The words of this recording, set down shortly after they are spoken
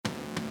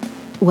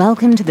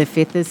Welcome to the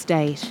Fifth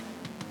Estate.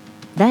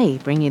 They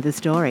bring you the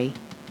story.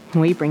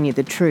 We bring you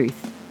the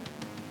truth.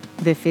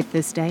 The Fifth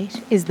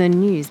Estate is the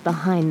news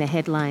behind the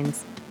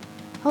headlines,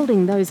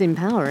 holding those in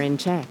power in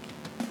check.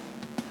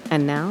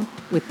 And now,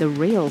 with the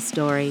real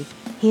story,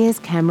 here's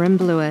Cameron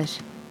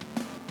Blewett.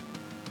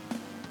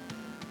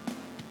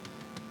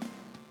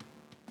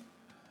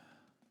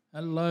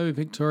 Hello,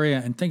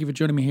 Victoria, and thank you for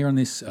joining me here on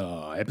this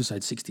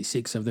episode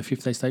 66 of the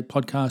Fifth Estate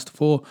podcast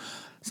for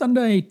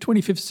Sunday,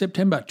 25th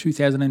September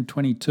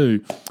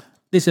 2022.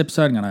 This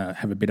episode, I'm going to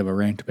have a bit of a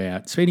rant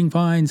about speeding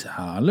fines,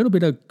 a little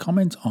bit of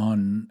comments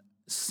on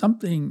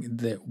something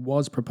that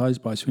was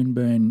proposed by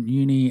Swinburne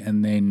Uni,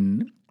 and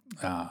then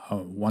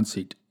once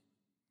it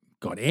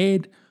got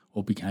aired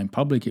or became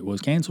public, it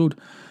was cancelled.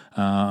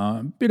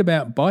 A bit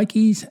about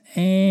Bikies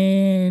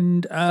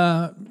and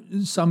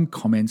some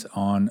comments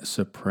on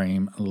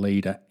Supreme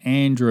Leader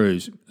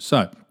Andrews.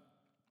 So,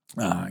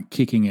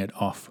 kicking it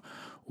off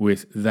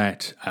with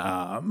that,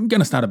 I'm going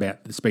to start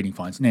about the speeding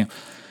fines. Now,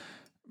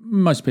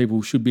 most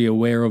people should be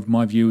aware of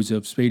my views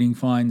of speeding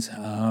fines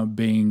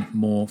being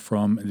more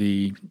from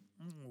the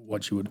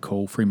what you would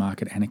call free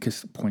market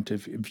anarchist point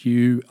of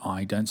view.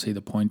 I don't see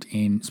the point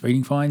in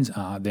speeding fines.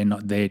 They're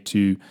not there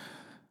to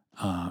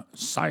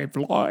save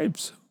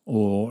lives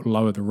or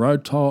lower the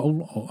road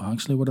toll, or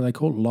actually, what do they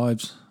call it?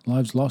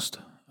 Lives lost,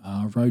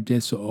 road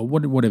deaths, or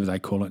whatever they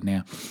call it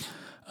now.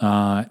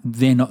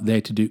 They're not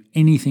there to do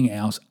anything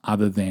else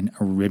other than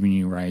a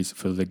revenue raise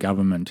for the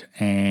government,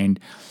 and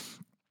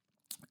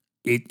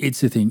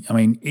it's the thing. I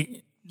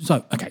mean,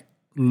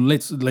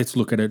 let's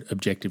look at it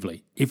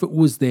objectively. If it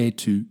was there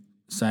to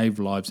save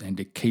lives and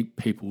to keep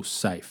people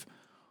safe,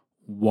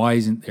 why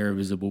isn't there a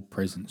visible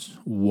presence?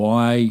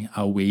 Why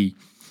are we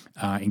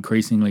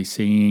increasingly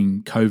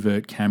seeing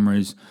covert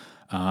cameras,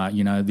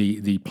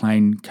 the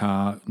plain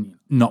car,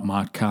 not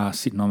marked car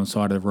sitting on the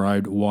side of the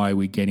road? Why are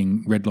we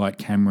getting red light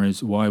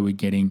cameras? Why are we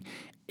getting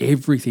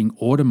everything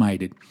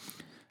automated?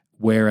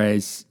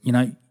 Whereas,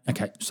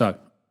 so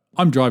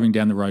I'm driving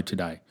down the road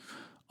today.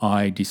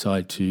 I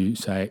decide to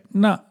say,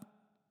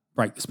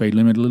 break the speed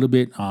limit a little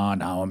bit. Oh,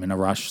 no, I'm in a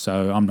rush,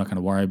 so I'm not going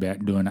to worry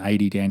about doing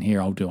 80 down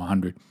here. I'll do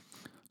 100.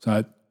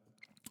 So,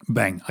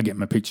 bang, I get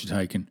my picture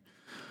taken.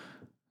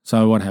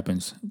 So what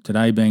happens?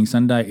 Today being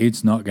Sunday,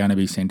 it's not going to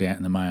be sent out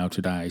in the mail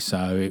today.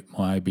 So it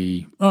might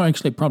be,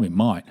 probably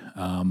might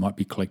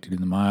be collected in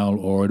the mail,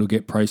 or it'll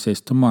get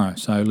processed tomorrow.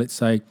 So let's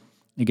say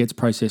it gets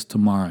processed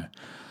tomorrow.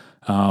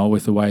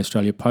 With the way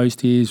Australia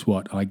Post is,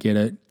 I get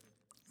it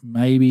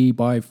maybe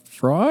by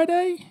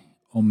Friday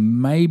or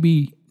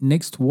maybe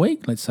next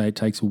week. Let's say it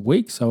takes a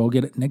week, so I'll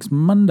get it next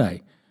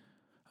Monday.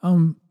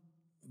 What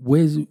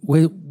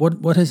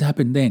has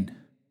happened then?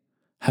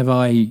 Have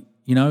I...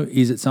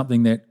 is it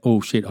something that, oh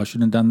shit, I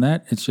shouldn't have done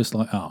that? It's just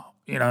like,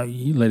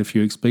 you let a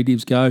few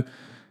expletives go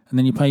and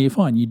then you pay your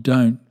fine. You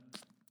don't,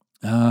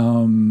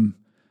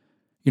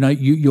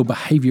 your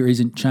behaviour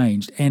isn't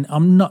changed. And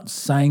I'm not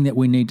saying that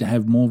we need to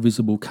have more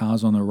visible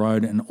cars on the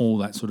road and all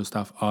that sort of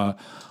stuff.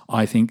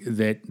 I think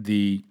that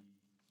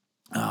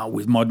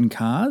with modern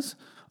cars,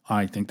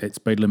 I think that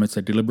speed limits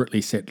are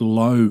deliberately set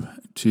low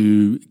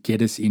to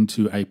get us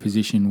into a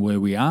position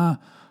where we are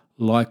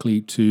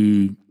likely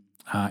to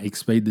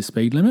exceed the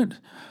speed limit.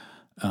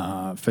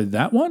 For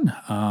that one,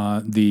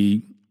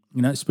 the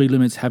speed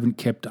limits haven't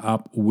kept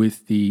up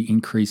with the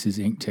increases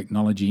in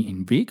technology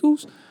in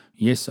vehicles.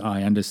 Yes,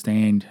 I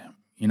understand,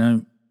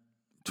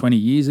 20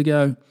 years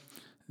ago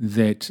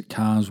that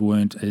cars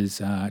weren't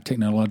as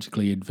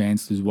technologically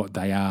advanced as what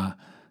they are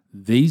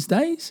these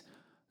days.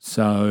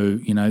 So,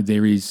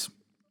 there is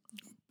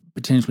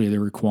potentially the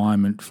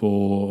requirement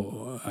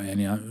for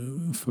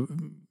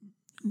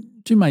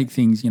to make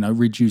things,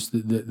 reduce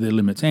the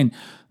limits. And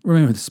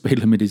remember, the speed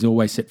limit is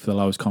always set for the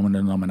lowest common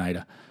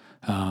denominator.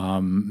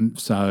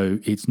 So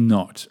it's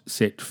not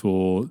set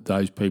for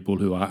those people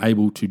who are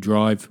able to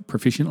drive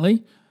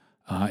proficiently.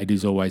 It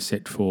is always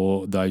set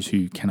for those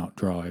who cannot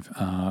drive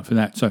for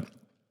that. So,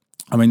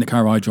 the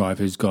car I drive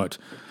has got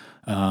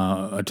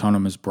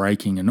autonomous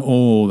braking and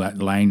all that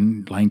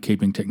lane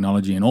keeping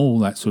technology and all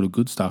that sort of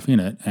good stuff in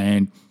it.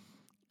 And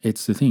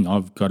it's the thing,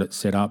 I've got it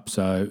set up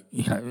so,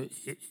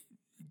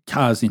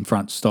 cars in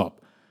front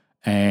stop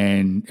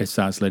and it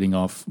starts letting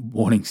off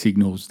warning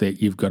signals that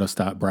you've got to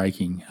start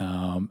braking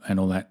and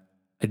all that.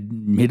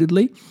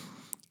 Admittedly,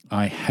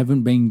 I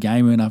haven't been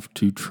game enough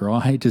to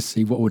try to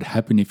see what would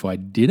happen if I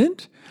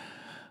didn't.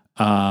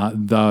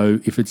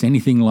 Though if it's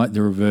anything like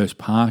the reverse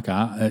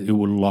parker, it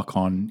will lock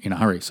on in a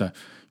hurry. So,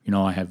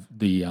 I have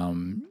the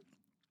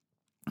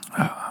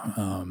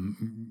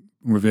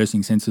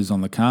reversing sensors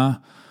on the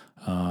car,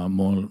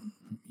 more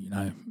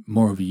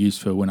of a use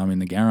for when I'm in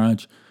the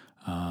garage.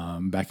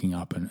 Backing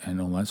up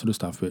and all that sort of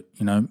stuff. But,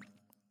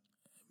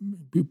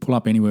 you pull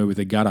up anywhere with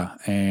a gutter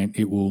and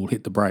it will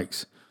hit the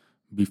brakes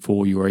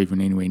before you're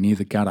even anywhere near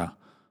the gutter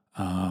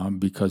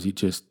because it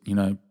just,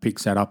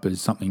 picks that up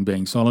as something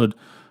being solid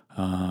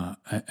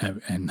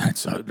and that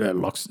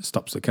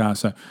stops the car.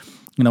 So,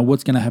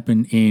 what's going to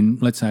happen in,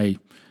 let's say,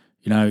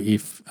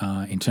 if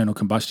internal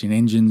combustion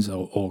engines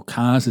or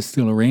cars are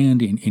still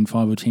around in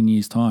 5 or 10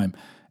 years' time,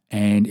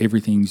 and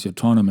everything's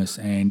autonomous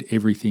and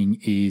everything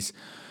is,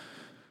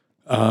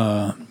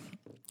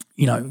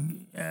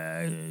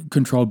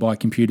 controlled by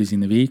computers in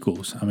the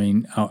vehicles. I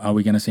mean, are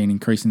we going to see an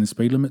increase in the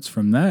speed limits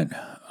from that?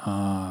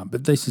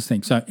 But this is the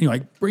thing. So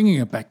anyway, bringing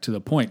it back to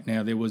the point.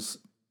 Now, there was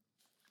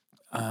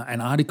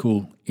an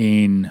article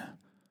in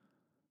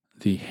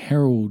the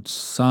Herald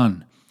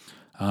Sun.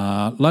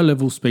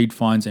 Low-level speed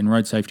fines and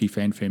road safety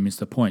fanfare missed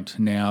the point.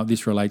 Now,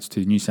 this relates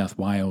to New South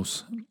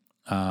Wales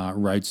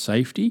road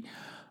safety.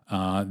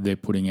 They're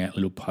putting out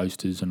little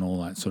posters and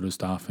all that sort of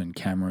stuff and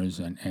cameras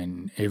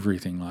and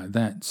everything like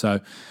that. So,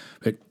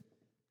 but,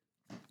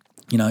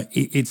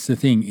 it's the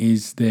thing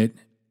is that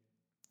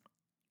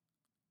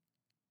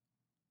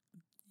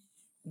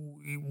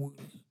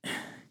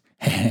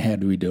how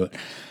do we do it?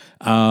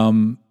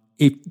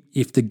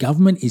 If the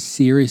government is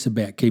serious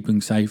about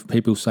keeping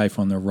people safe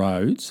on the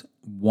roads,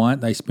 why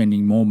aren't they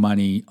spending more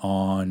money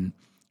on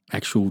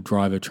actual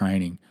driver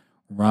training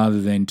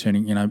rather than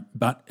turning,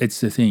 but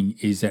it's the thing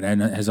is that,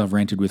 and as I've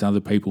ranted with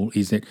other people,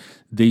 is that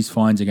these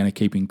fines are going to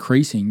keep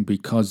increasing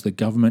because the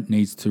government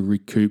needs to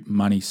recoup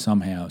money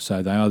somehow.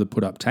 So they either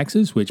put up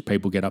taxes, which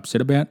people get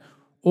upset about,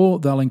 or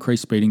they'll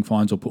increase speeding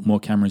fines or put more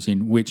cameras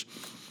in, which,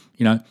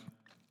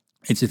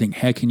 it's the thing.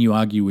 How can you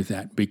argue with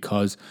that?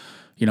 Because,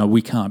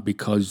 we can't,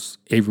 because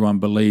everyone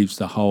believes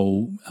the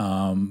whole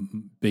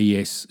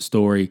BS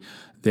story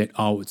that,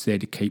 it's there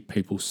to keep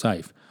people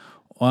safe.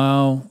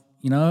 Well,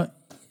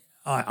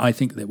 I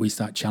think that we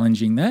start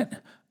challenging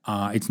that.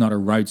 It's not a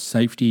road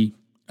safety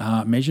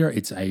measure.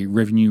 It's a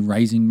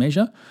revenue-raising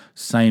measure,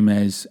 same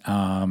as,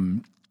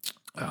 the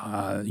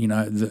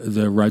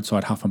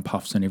roadside huff and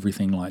puffs and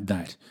everything like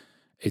that.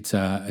 It's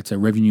a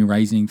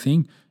revenue-raising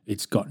thing.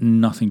 It's got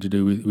nothing to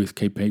do with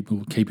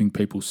keeping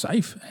people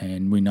safe,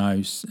 and we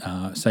know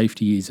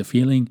safety is a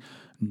feeling,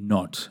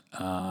 not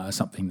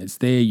something that's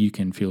there. You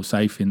can feel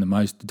safe in the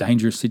most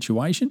dangerous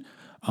situation,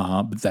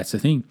 but that's the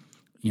thing.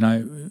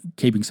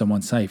 Keeping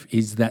someone safe,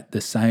 is that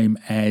the same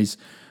as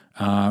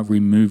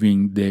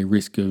removing their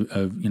risk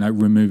of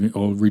removing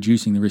or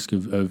reducing the risk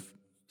of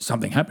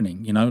something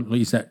happening?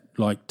 Is that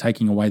like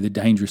taking away the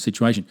dangerous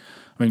situation?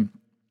 I mean,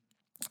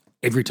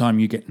 every time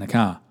you get in a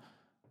car,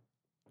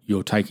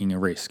 you're taking a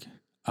risk.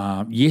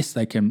 Yes,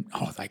 they can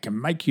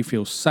make you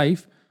feel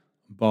safe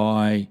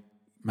by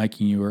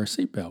making you wear a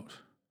seatbelt.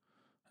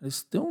 It's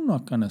still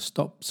not going to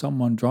stop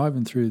someone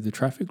driving through the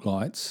traffic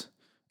lights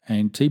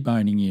and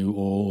T-boning you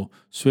or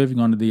swerving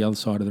onto the other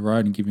side of the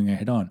road and giving you a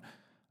head-on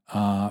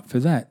for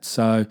that.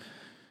 So,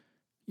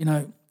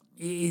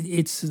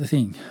 it's the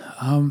thing.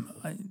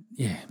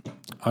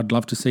 I'd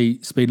love to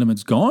see speed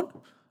limits gone.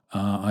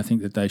 I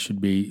think that they should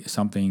be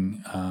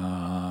something,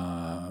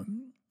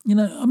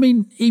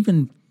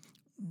 even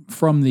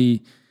from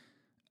the,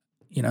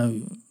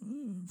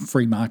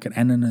 free market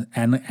and an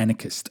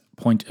anarchist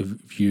point of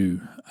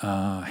view,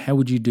 how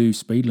would you do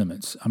speed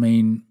limits? I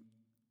mean,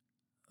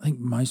 I think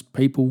most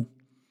people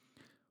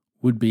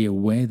would be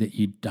aware that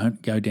you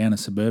don't go down a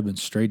suburban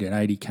street at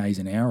 80 k's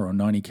an hour or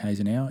 90 k's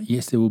an hour.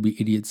 Yes, there will be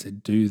idiots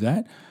that do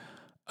that,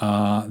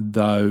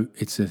 though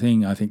it's the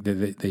thing. I think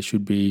that there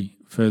should be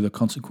further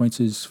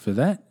consequences for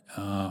that,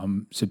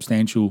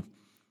 substantial,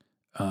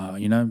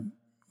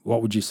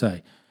 what would you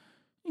say?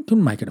 You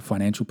couldn't make it a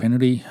financial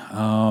penalty,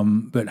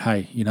 but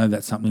hey,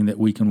 that's something that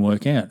we can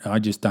work out. I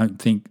just don't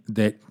think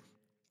that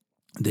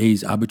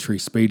these arbitrary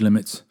speed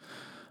limits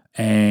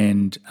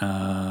and,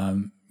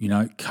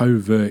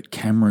 covert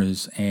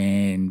cameras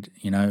and,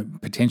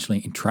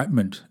 potentially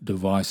entrapment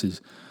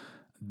devices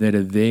that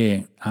are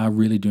there are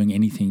really doing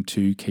anything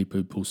to keep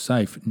people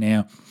safe.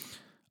 Now,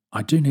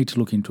 I do need to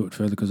look into it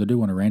further because I do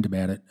want to rant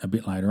about it a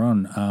bit later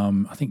on.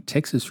 I think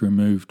Texas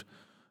removed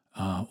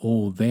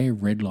all their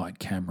red light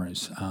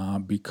cameras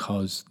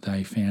because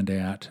they found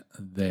out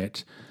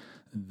that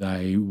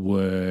they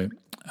were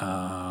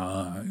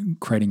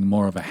creating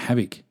more of a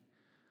havoc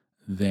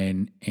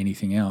than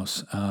anything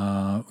else.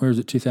 Where is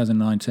it?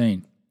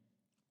 2019.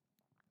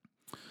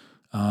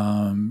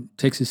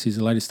 Texas is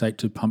the latest state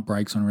to pump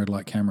brakes on red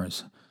light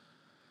cameras.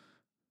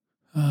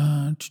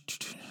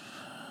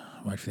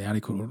 Wait for the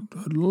article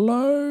to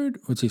load.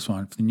 What's this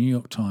one? For the New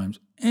York Times.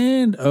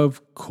 And,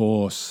 of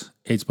course,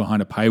 it's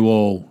behind a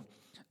paywall.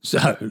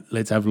 So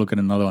let's have a look at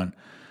another one.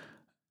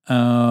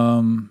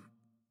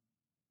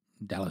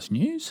 Dallas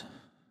News.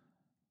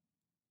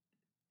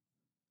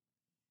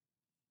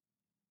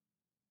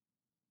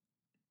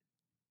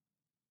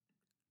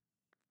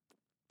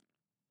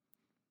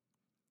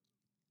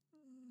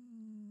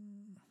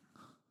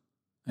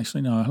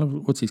 Actually, no.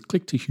 What's this?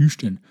 Click to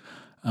Houston.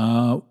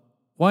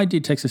 Why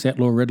did Texas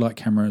outlaw red light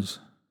cameras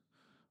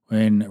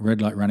when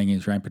red light running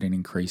is rampant and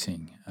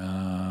increasing?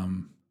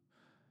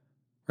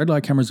 Red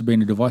light cameras have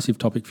been a divisive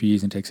topic for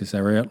years in Texas.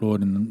 They were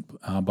outlawed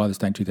by the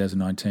state in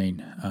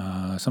 2019.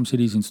 Some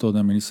cities installed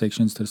them in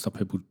intersections to stop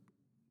people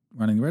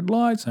running red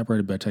lights,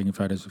 operated by taking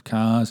photos of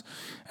cars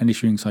and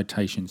issuing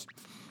citations.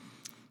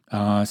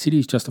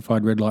 Cities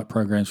justified red light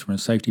programs from a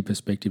safety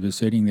perspective,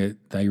 asserting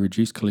that they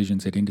reduce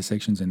collisions at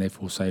intersections and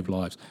therefore save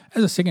lives.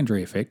 As a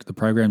secondary effect, the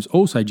programs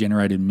also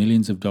generated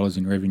millions of dollars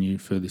in revenue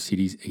for the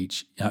cities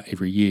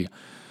every year.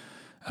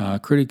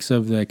 Critics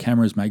of the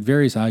cameras make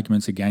various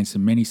arguments against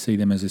them. Many see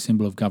them as a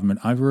symbol of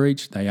government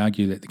overreach. They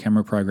argue that the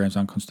camera programs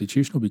are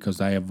unconstitutional because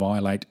they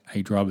violate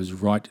a driver's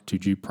right to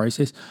due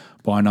process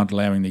by not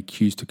allowing the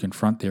accused to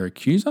confront their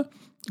accuser,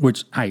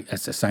 which, hey,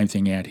 that's the same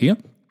thing out here.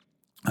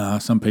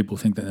 Some people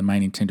think that the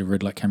main intent of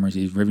red light cameras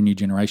is revenue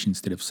generation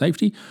instead of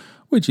safety,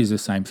 which is the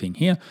same thing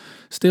here.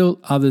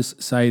 Still, others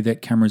say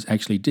that cameras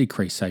actually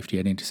decrease safety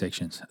at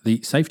intersections. The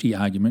safety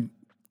argument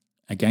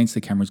against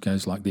the cameras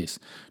goes like this.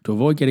 To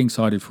avoid getting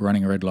cited for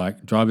running a red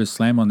light, drivers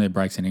slam on their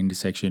brakes at an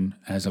intersection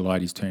as a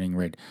light is turning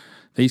red.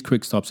 These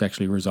quick stops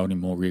actually result in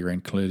more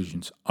rear-end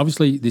collisions.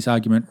 Obviously, this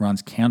argument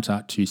runs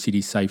counter to city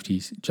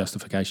safety's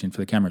justification for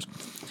the cameras.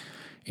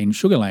 In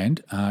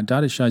Sugarland,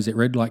 data shows that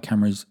red light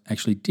cameras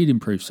actually did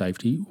improve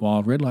safety.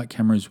 While red light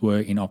cameras were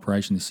in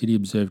operation, the city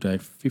observed a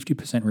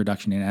 50%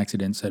 reduction in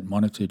accidents at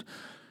monitored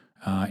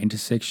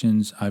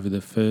intersections over the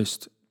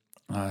first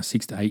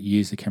 6 to 8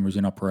 years the camera was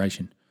in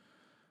operation.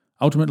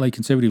 Ultimately,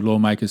 conservative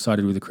lawmakers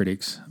sided with the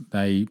critics.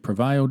 They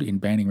prevailed in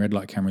banning red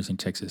light cameras in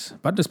Texas.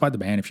 But despite the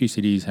ban, a few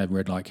cities have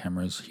red light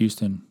cameras.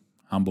 Houston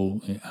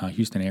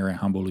area,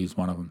 Humble is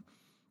one of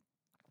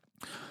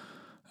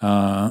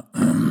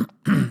them.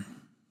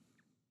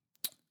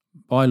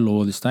 By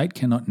law, the state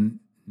cannot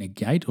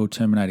negate or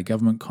terminate a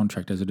government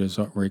contract as a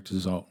direct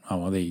result. Oh,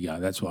 well, there you go.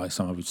 That's why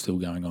some of it's still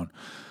going on.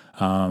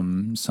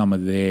 Some are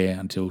there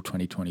until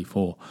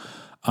 2024.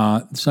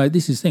 So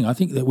this is the thing. I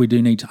think that we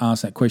do need to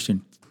ask that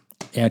question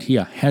out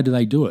here. How do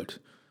they do it?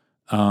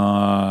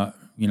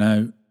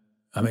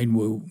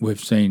 We've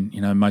seen,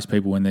 most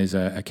people when there's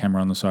a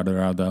camera on the side of the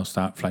road, they'll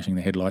start flashing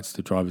the headlights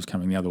to drivers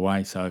coming the other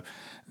way, so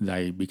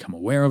they become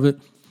aware of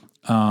it.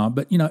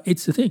 But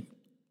it's the thing.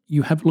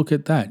 You have a look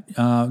at that.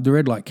 The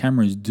red light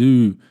cameras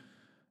do,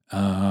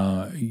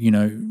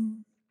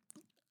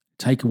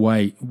 take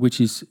away,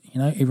 which is,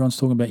 everyone's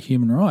talking about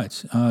human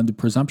rights. The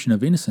presumption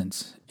of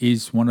innocence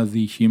is one of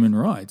the human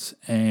rights.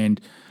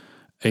 And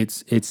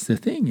it's the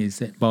thing is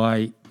that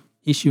by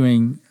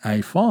issuing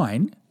a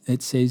fine,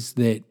 it says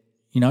that,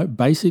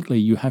 basically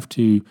you have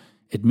to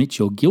admit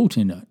your guilt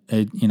in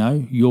it.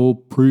 You're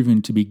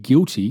proven to be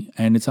guilty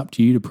and it's up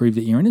to you to prove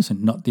that you're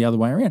innocent, not the other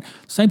way around.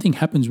 Same thing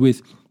happens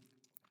with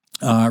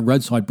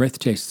roadside breath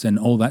tests and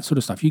all that sort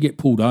of stuff. You get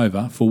pulled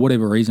over for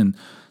whatever reason,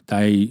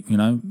 they,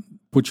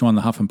 put you on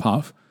the huff and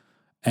puff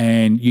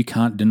and you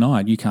can't deny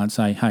it. You can't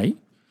say, hey,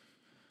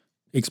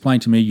 explain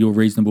to me your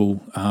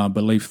reasonable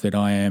belief that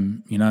I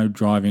am,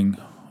 driving,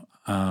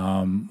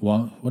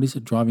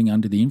 driving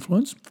under the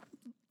influence?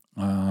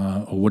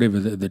 Or whatever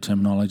the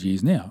terminology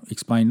is now.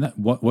 Explain that.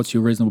 What's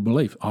your reasonable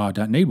belief? Oh, I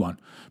don't need one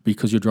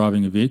because you're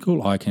driving a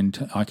vehicle. I can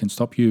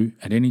stop you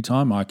at any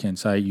time. I can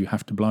say you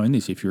have to blow in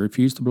this. If you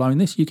refuse to blow in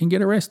this, you can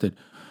get arrested.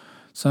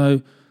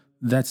 So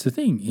that's the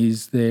thing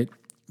is that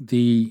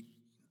the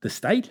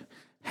state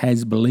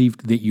has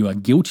believed that you are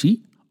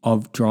guilty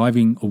of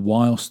driving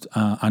whilst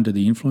under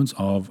the influence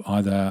of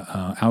either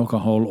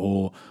alcohol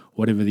or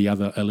whatever the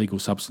other illegal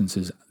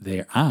substances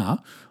there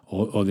are,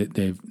 or that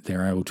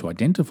they're able to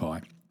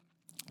identify.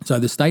 So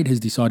the state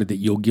has decided that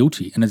you're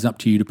guilty and it's up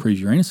to you to prove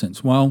your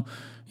innocence. Well,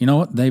 you know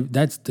what?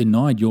 That's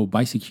denied your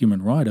basic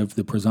human right of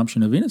the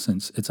presumption of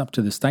innocence. It's up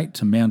to the state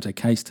to mount a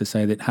case to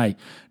say that, hey,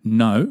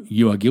 no,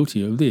 you are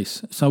guilty of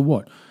this. So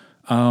what?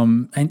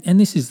 And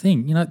this is the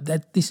thing,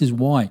 that this is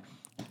why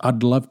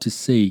I'd love to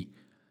see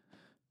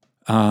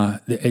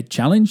it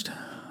challenged,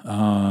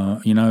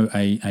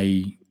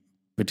 a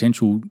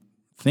potential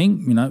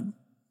thing,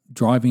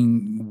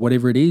 driving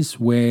whatever it is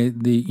where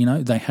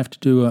they have to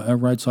do a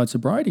roadside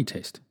sobriety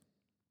test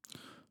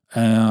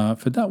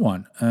for that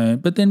one.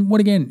 But then what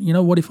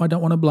if I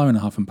don't want to blow in a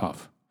huff and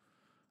puff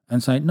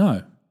and say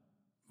no?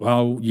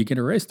 Well, you get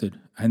arrested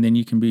and then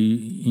you can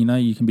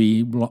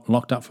be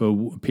locked up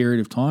for a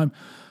period of time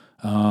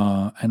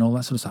and all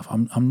that sort of stuff.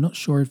 I'm not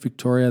sure if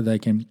Victoria, they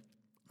can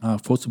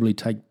forcibly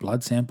take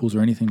blood samples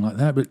or anything like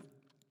that, but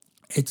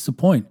it's the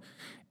point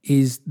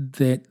is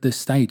that the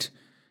state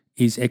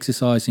is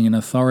exercising an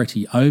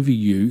authority over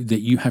you that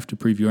you have to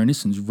prove your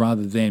innocence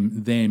rather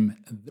than them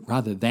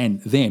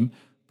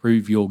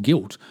prove your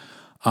guilt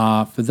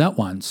for that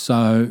one.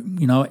 So,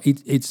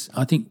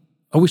 I think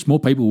I wish more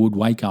people would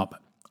wake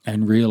up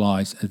and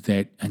realise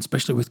that, and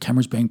especially with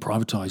cameras being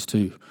privatised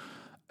too,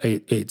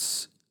 speed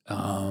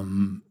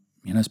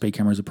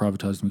cameras are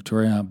privatised in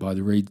Victoria. By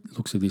the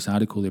looks of this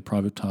article, they're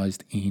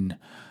privatised in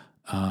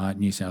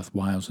New South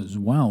Wales as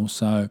well.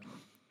 So,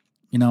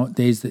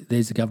 there's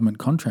a government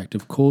contract.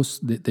 Of course,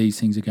 that these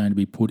things are going to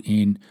be put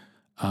in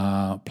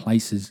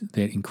places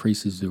that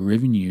increases the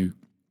revenue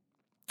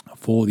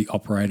for the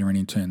operator and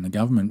in turn the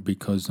government,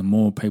 because the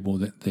more people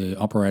that the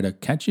operator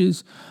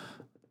catches,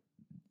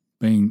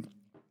 being,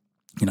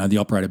 the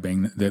operator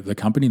being the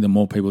company, the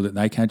more people that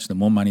they catch, the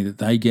more money that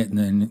they get, and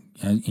then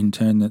in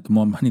turn the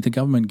more money the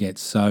government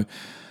gets. So,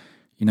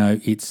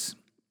 it's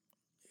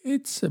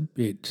a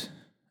bit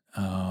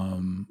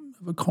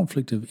of a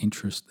conflict of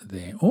interest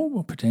there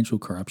or potential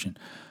corruption.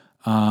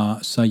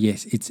 So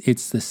yes,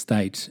 it's the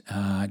state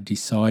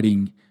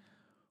deciding,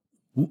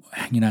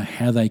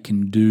 how they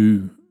can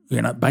do.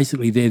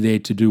 Basically they're there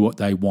to do what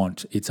they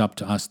want. It's up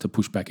to us to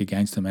push back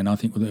against them, and I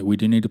think we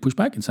do need to push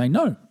back and say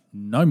no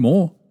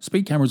more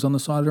speed cameras on the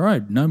side of the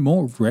road, no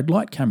more red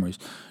light cameras,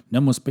 no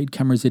more speed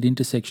cameras at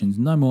intersections,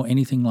 no more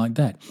anything like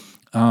that.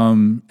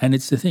 And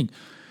it's the thing,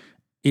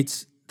 they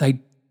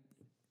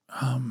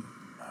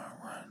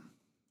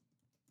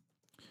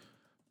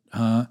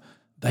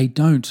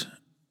don't.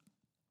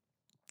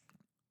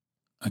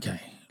 Okay,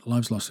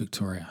 Lives Lost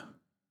Victoria.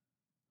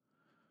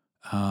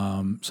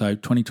 So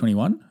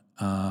 2021,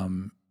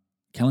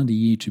 calendar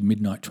year to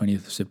midnight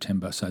 20th of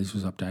September. So this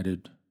was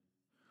updated.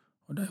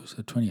 What day was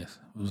the 20th?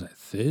 Was that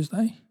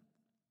Thursday?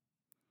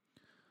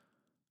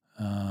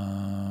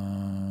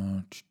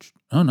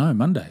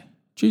 Monday.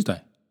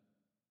 Tuesday.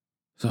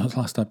 So it was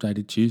last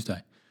updated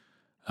Tuesday.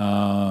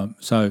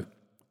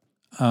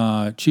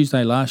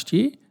 Tuesday last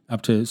year, the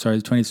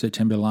 20th of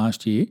September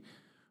last year,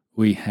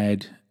 we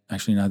had,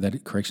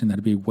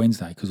 that'd be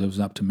Wednesday because it was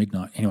up to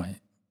midnight. Anyway,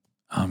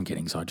 I'm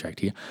getting sidetracked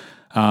here.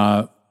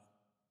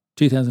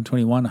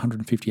 2021,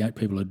 158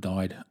 people had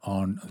died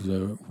on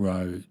the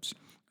roads.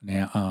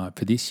 Now,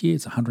 for this year,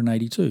 it's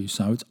 182.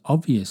 So it's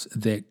obvious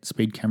that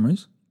speed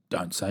cameras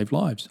don't save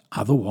lives.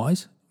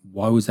 Otherwise,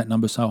 why was that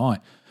number so high?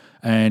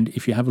 And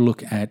if you have a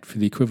look at, for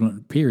the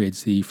equivalent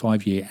periods, the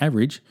 5-year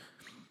average,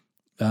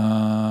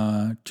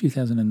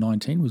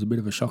 2019 was a bit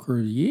of a shocker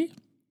of a year.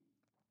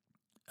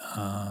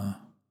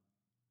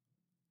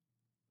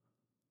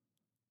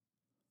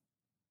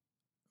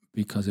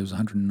 Because it was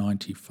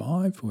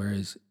 195,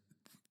 whereas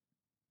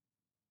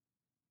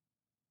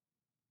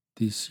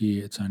this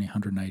year it's only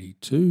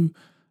 182.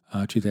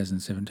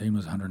 2017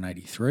 was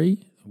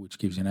 183, which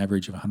gives you an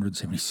average of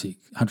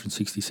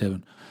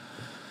 167.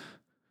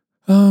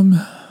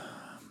 But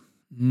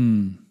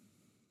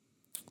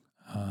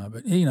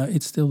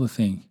it's still the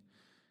thing,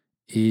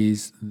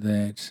 is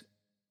that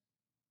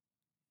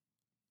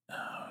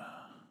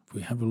if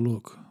we have a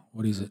look,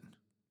 what is it?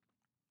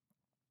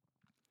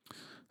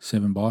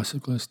 7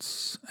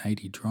 bicyclists,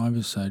 80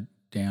 drivers, so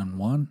down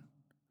 1.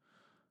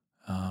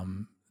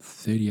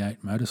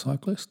 38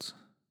 motorcyclists,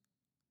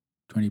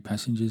 20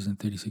 passengers and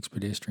 36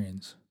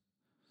 pedestrians.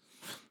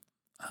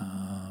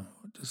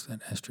 What does that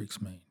asterisk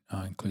mean?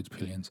 Oh, includes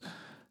pillions.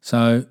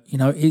 So,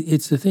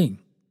 it's the thing.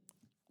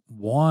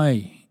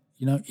 Why,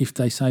 if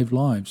they save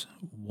lives,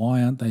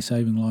 why aren't they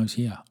saving lives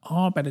here?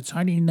 Oh, but it's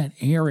only in that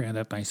area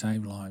that they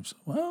save lives.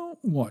 Well,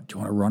 what, do you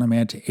want to run them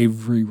out to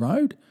every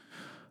road?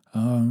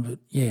 But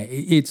yeah,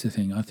 it's the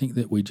thing. I think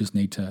that we just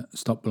need to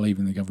stop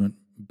believing the government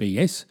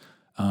BS,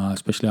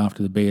 especially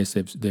after the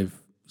BS they've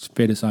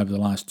fed us over the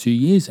last 2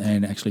 years,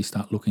 and actually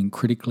start looking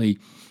critically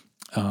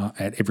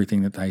at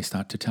everything that they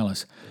start to tell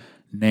us.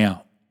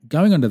 Now,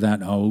 going on to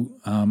that, I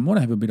want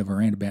to have a bit of a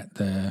rant about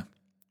the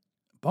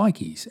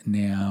Bikies.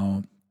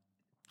 Now,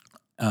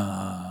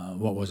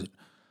 what was it?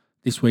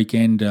 This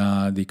weekend,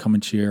 the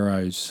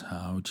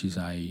Comancheros, which is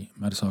a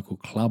motorcycle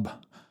club,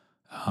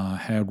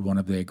 held one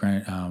of their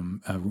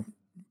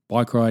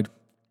bike ride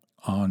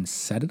on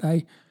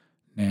Saturday.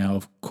 Now,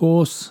 of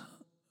course,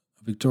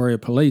 Victoria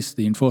Police,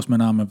 the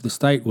enforcement arm of the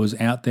state, was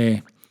out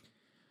there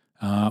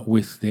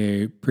with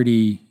their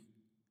pretty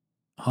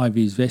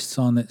high-vis vests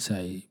on that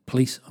say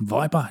Police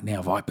Viper.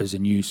 Now, Viper's a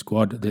new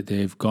squad that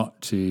they've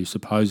got to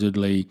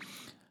supposedly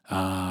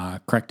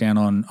crack down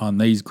on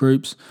these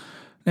groups.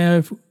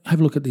 Now, have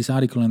a look at this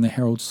article in the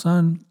Herald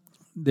Sun.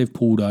 They've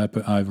pulled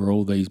over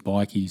all these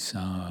bikies,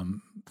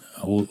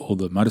 all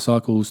the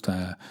motorcycles,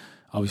 to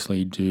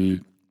obviously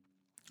do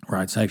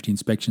road safety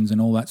inspections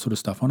and all that sort of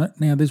stuff on it.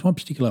 Now, there's one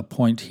particular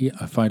point here,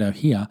 a photo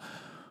here,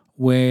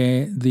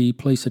 where the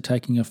police are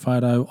taking a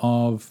photo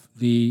of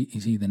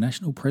is he the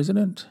national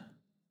president?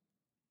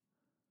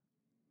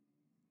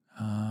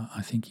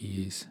 I think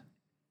he is.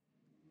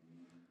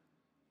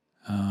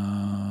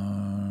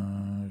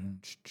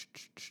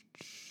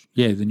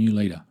 Yeah, the new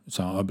leader.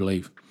 So I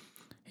believe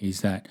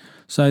he's that.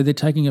 So they're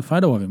taking a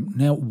photo of him.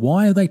 Now,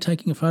 why are they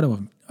taking a photo of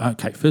him?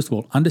 Okay, first of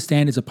all,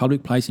 understand it's a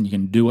public place and you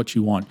can do what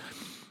you want.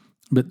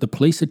 But the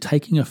police are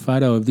taking a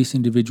photo of this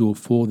individual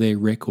for their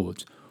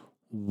records.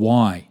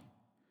 Why?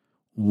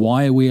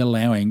 Why are we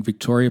allowing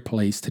Victoria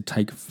Police to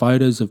take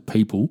photos of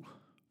people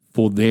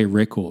for their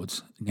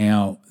records?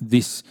 Now,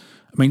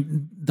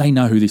 they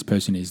know who this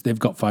person is. They've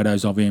got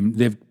photos of him.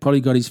 They've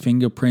probably got his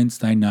fingerprints.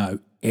 They know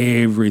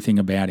everything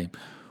about him.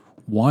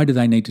 Why do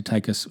they need to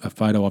take a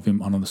photo of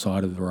him on the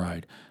side of the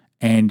road?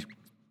 And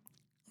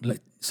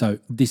so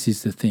this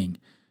is the thing.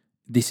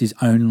 This is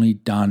only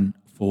done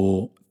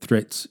for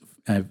threats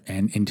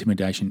and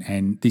intimidation,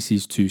 and this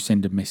is to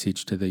send a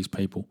message to these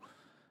people.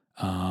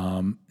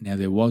 Now,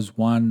 there was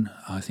one,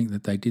 I think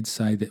that they did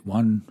say that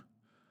one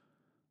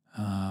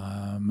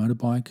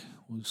motorbike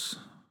was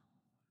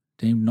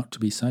deemed not to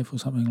be safe or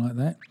something like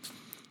that.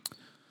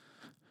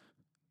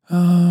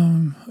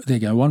 There you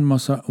go. One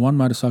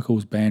motorcycle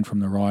was banned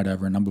from the ride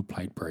over a number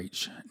plate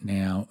breach.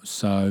 Now,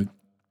 so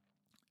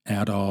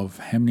out of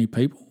how many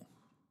people?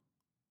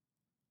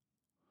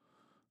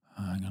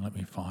 Hang on, let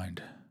me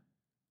find.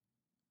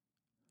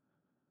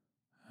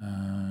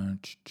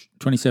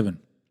 27.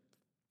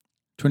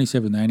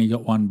 27, they only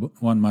got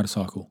one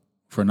motorcycle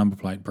for a number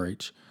plate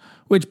breach,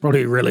 which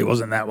probably really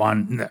wasn't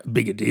that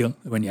big a deal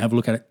when you have a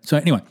look at it. So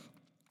anyway,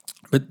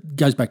 but it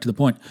goes back to the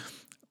point.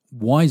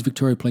 Why is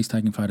Victoria Police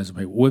taking photos of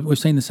people? We've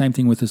seen the same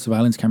thing with the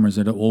surveillance cameras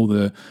at all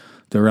the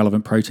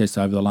relevant protests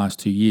over the last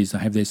 2 years. They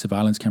have their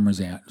surveillance cameras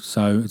out.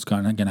 So it's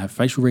going to have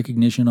facial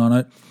recognition on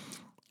it.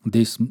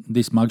 This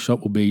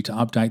mugshot will be to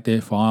update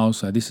their files.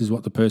 So this is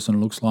what the person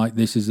looks like.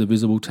 This is the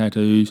visible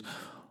tattoos,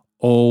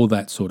 all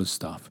that sort of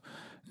stuff.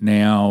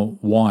 Now,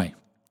 why?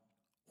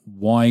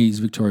 Why is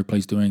Victoria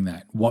Police doing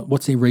that?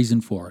 What's their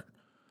reason for it?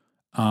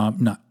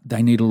 No,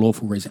 they need a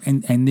lawful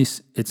reason. And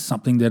this, it's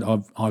something that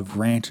I've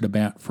ranted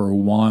about for a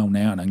while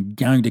now, and I'm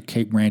going to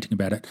keep ranting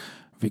about it.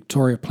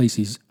 Victoria Police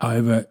is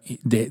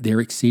they're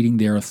exceeding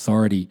their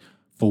authority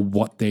for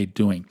what they're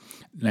doing.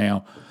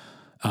 Now,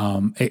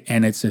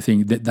 and it's the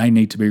thing that they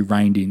need to be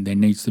reined in. There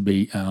needs to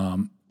be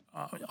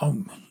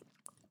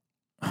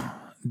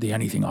the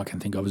only thing I can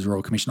think of is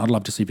Royal Commission. I'd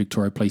love to see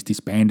Victoria Police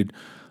disbanded,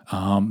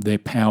 their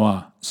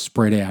power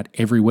spread out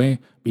everywhere,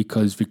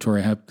 because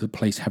the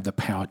police have the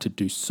power to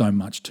do so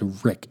much to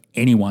wreck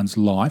anyone's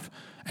life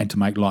and to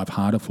make life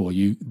harder for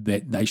you,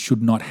 that they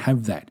should not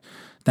have that.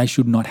 They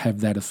should not have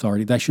that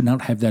authority. They should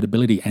not have that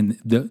ability. And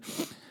the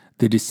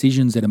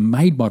decisions that are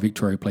made by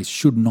Victoria Police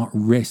should not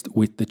rest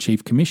with the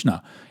Chief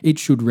Commissioner. It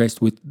should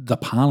rest with the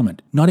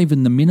Parliament, not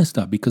even the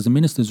Minister, because the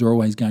ministers are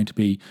always going to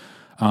be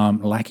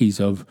lackeys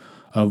of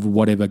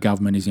whatever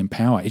government is in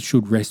power. It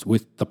should rest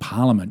with the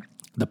Parliament.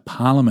 The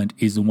Parliament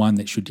is the one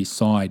that should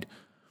decide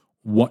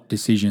what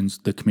decisions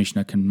the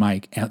Commissioner can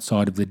make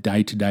outside of the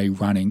day-to-day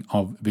running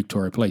of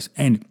Victoria Police.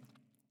 And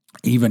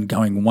even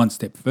going one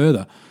step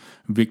further,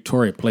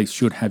 Victoria Police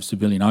should have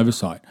civilian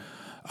oversight.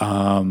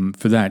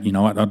 For that,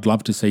 I'd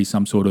love to see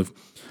some sort of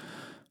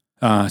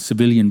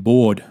civilian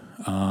board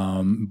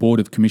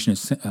of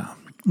commissioners, a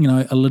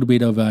little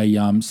bit of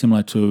a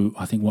similar to,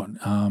 I think, what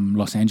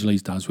Los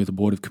Angeles does with a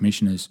board of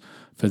commissioners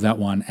for that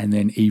one, and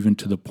then even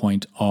to the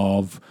point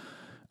of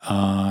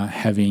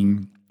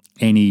having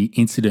any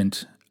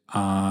incident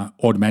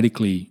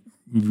automatically,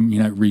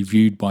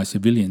 reviewed by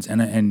civilians.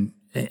 And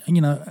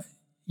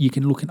you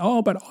can look at,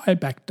 but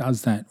IBAC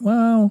does that.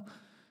 Well,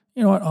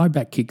 you know what?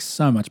 IBAC kicks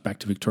so much back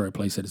to Victoria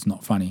Police that it's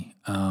not funny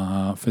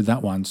for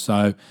that one.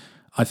 So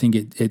I think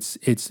it's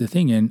the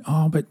thing. And,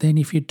 but then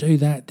if you do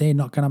that, they're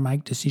not going to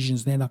make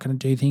decisions. They're not going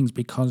to do things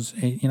because,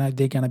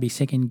 they're going to be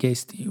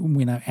second-guessed,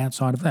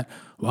 outside of that.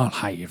 Well,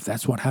 hey, if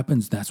that's what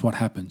happens, that's what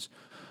happens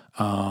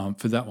for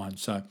that one.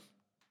 So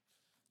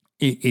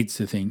it's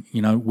the thing.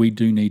 We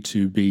do need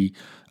to be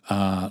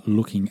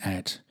looking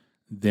at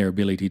their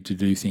ability to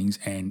do things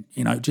and,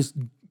 just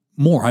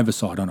more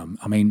oversight on them.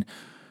 I mean,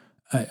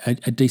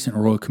 a decent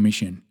Royal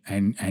Commission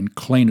and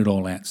clean it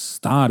all out.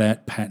 Start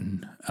at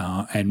pattern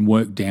and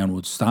work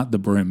downwards. Start the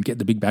broom, get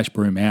the big bash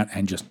broom out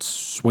and just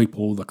sweep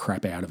all the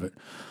crap out of it.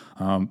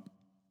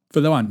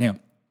 For that one. Now,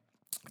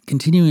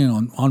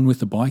 continuing on with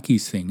the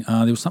bikies thing,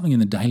 there was something in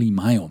the Daily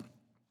Mail.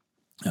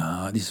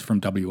 This is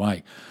from WA.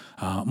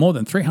 More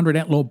than 300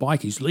 outlaw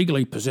bikies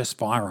legally possess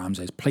firearms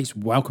as police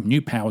welcome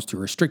new powers to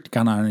restrict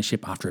gun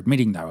ownership after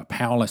admitting they were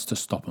powerless to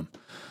stop them.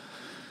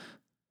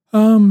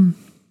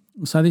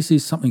 So this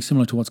is something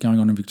similar to what's going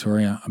on in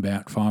Victoria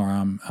about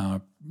firearm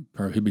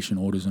prohibition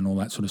orders and all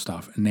that sort of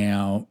stuff.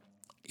 Now,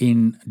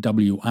 in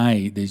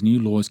WA, there's new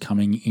laws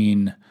coming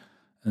in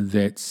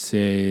that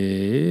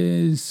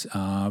says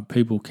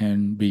people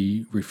can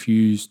be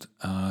refused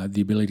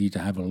the ability to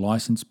have a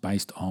license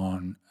based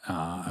on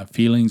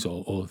feelings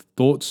or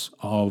thoughts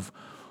of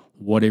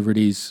whatever it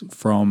is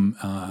from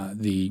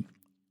the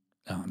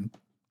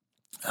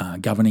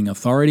governing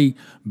authority,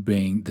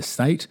 being the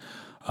state.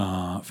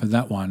 For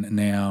that one.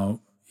 Now,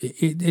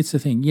 it's the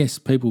thing. Yes,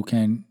 people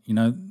can,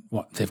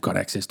 they've got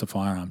access to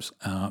firearms,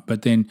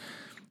 but then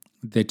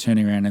they're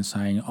turning around and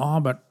saying,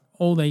 but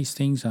all these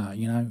things are,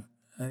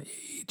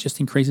 it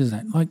just increases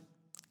that. Like,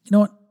 you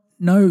know what?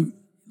 No,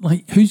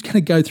 like, who's going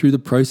to go through the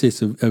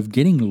process of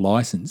getting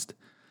licensed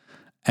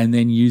and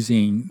then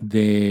using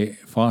their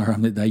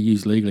firearm that they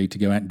use legally to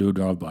go out and do a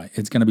drive-by?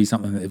 It's going to be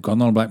something that they've got on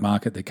the black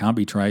market, that can't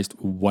be traced,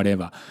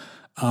 whatever.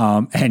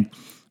 And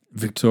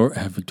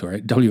Victoria,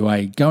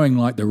 WA, going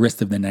like the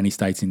rest of the nanny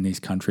states in this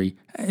country,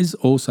 has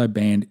also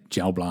banned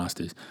gel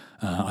blasters.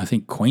 I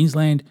think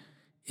Queensland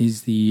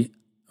is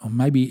or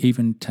maybe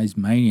even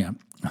Tasmania,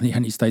 are the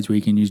only states where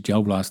you can use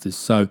gel blasters.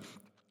 So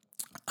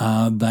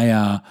they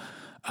are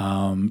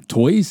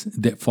toys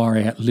that fire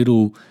out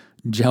little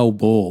gel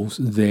balls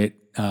that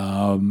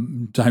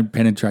don't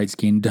penetrate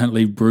skin, don't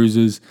leave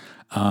bruises.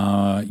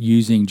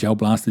 Using gel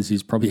blasters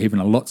is probably even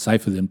a lot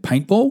safer than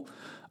paintball.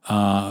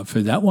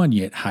 For that one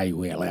yet, hey,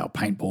 we allow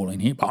paintball in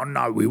here. But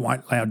no, we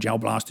won't allow gel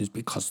blasters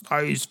because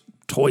those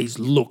toys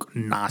look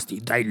nasty.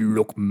 They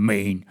look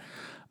mean.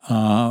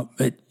 But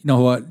you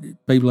know what?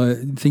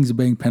 Things are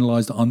being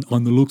penalised on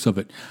the looks of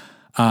it.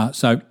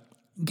 So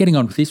getting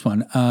on with this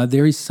one,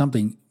 there is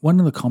something, one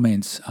of the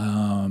comments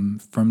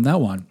from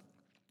that one,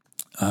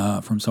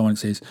 from someone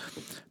says,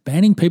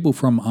 banning people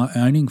from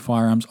owning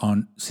firearms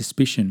on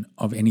suspicion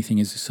of anything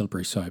is a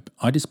slippery slope.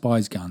 I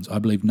despise guns. I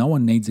believe no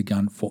one needs a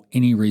gun for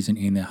any reason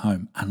in their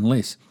home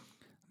unless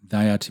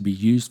they are to be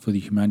used for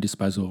the humane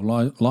disposal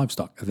of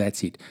livestock.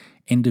 That's it.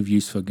 End of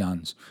use for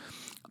guns.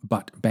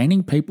 But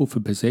banning people for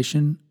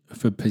possessing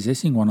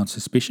one on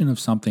suspicion of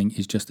something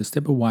is just a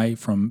step away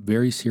from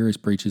very serious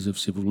breaches of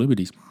civil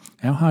liberties.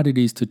 How hard it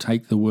is to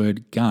take the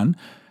word gun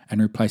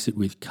and replace it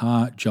with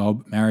car,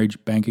 job,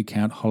 marriage, bank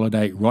account,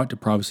 holiday, right to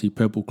privacy,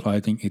 purple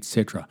clothing,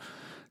 etc.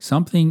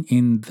 Something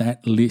in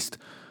that list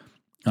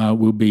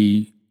will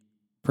be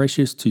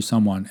precious to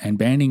someone, and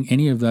banning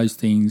any of those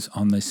things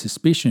on the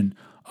suspicion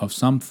of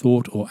some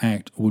thought or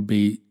act would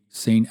be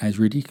seen as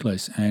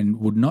ridiculous and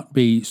would not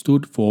be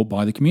stood for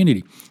by the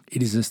community.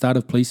 It is the start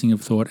of policing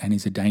of thought and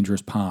is a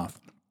dangerous path.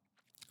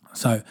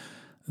 So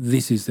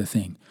this is the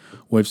thing.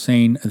 We've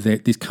seen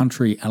that this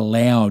country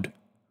allowed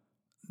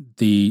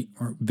the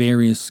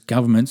various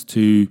governments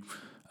to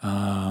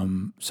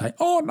say,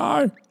 oh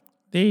no,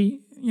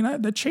 the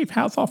chief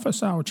health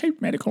officer or chief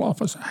medical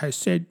officer has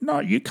said, no,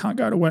 you can't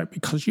go to work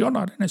because you're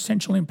not an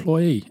essential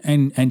employee,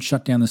 and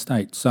shut down the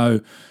state.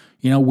 So,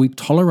 we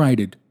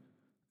tolerated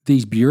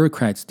these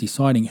bureaucrats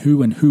deciding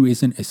who and who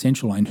isn't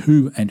essential and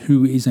who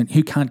isn't,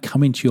 who can't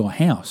come into your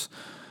house,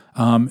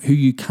 who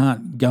you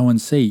can't go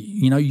and see.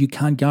 You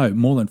can't go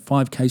more than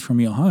 5 k's from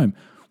your home.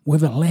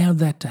 We've allowed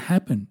that to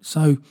happen.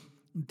 So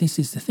this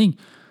is the thing.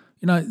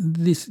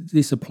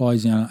 This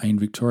applies in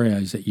Victoria,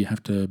 is that you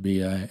have to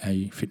be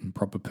a fit and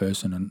proper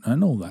person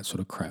and all that sort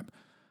of crap.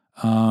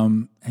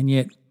 And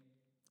yet,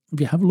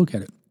 if you have a look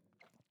at it,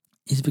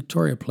 is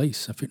Victoria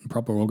Police a fit and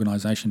proper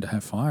organisation to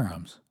have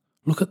firearms?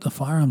 Look at the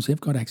firearms they've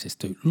got access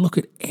to. Look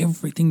at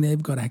everything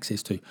they've got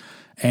access to.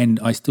 And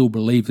I still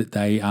believe that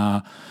they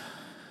are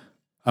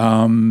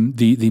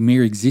the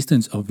mere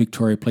existence of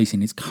Victoria Police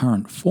in its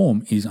current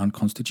form is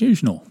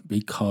unconstitutional,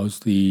 because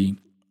the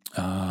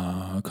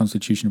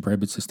Constitution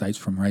prohibits the states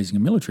from raising a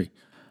military.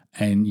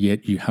 And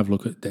yet you have a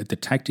look at the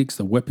tactics,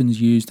 the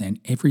weapons used and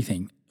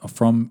everything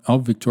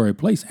of Victoria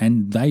Police,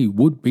 and they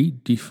would be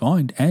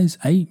defined as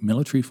a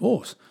military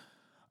force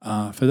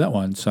for that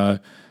one. So,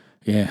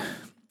 yeah,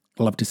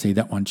 I'd love to see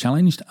that one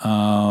challenged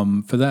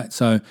for that.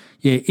 So,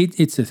 yeah,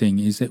 it's the thing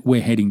is that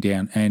we're heading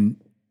down, and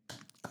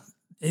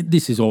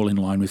this is all in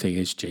line with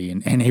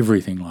ESG and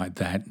everything like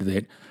that,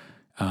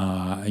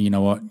 you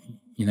know what,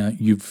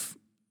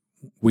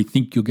 we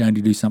think you're going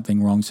to do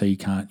something wrong, so you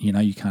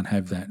can't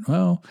have that.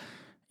 Well,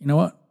 you know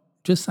what?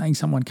 Just saying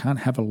someone can't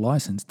have a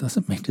license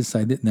doesn't mean to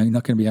say that they're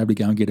not going to be able to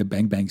go and get a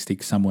bang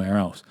stick somewhere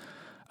else.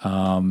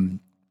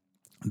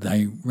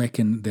 They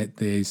reckon that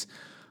there's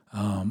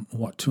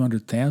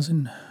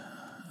 200,000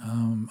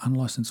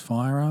 unlicensed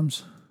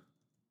firearms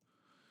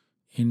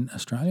in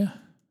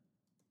Australia.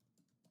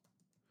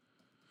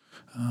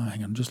 Hang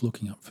on, I'm just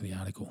looking up for the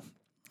article.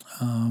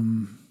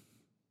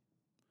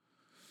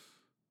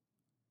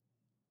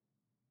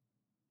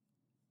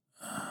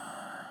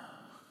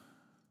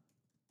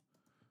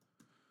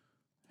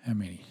 How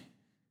many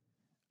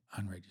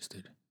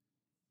unregistered?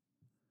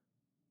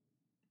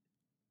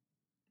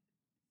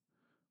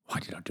 Why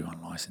did I do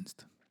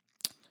unlicensed?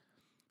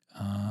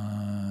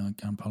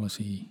 Gun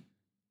policy.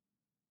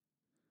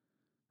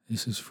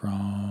 This is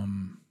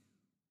from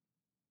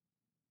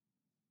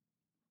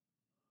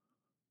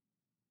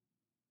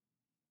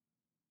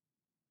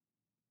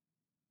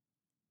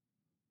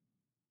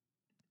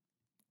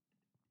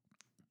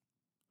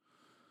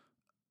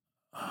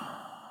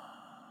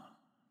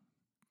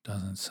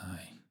doesn't say.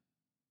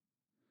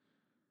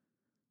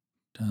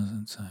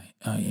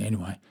 Oh, yeah,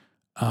 anyway.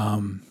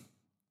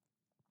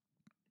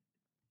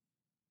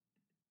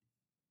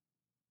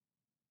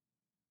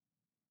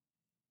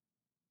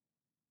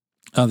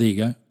 Oh, there you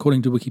go.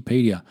 According to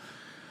Wikipedia,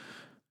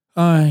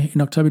 in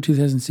October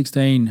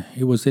 2016,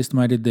 it was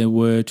estimated there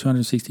were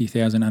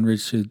 260,000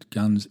 unregistered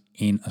guns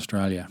in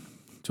Australia,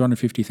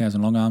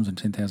 250,000 long arms and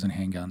 10,000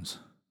 handguns.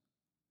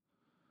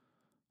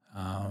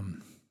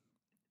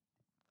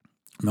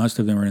 Most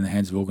of them are in the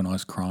hands of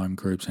organised crime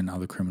groups and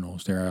other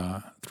criminals. There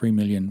are 3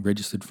 million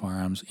registered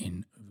firearms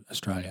in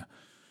Australia.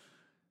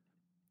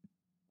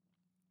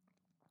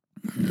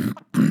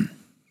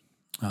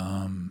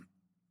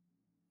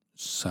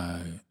 So,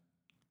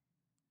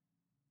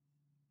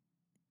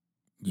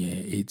 yeah,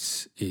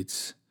 it's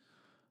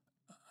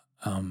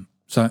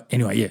so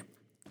anyway, yeah.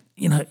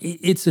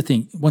 It's the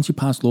thing. Once you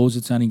pass laws,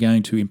 it's only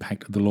going to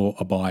impact the law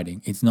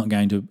abiding. It's not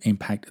going to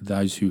impact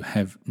those who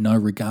have no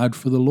regard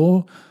for the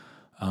law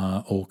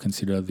or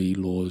consider the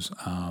laws,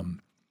 a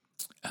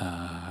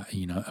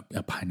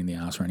pain in the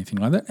ass or anything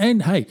like that.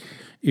 And hey,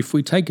 if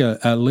we take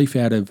a leaf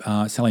out of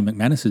Sally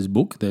McManus's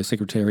book, the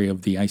Secretary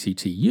of the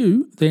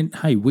ACTU, then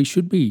hey, we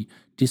should be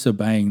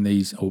disobeying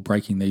these or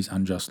breaking these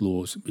unjust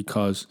laws,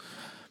 because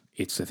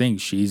it's the thing.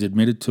 She's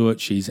admitted to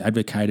it. She's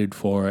advocated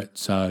for it.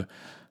 So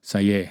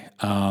yeah,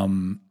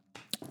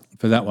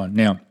 for that one.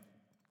 Now,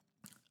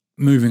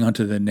 moving on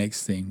to the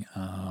next thing.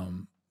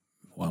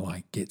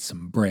 get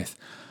some breath.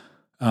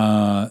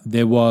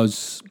 There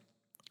was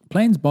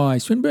plans by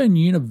Swinburne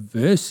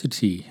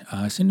University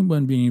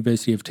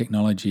of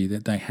Technology,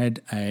 that they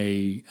had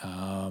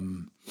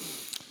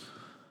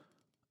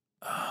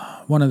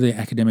one of the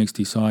academics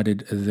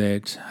decided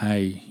that,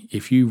 hey,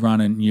 if you run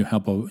and you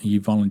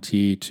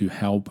volunteer to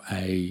help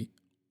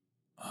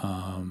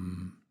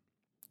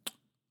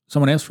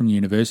someone else from the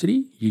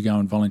university, you go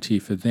and volunteer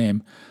for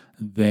them,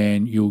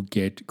 then you'll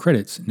get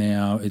credits.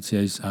 Now it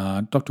says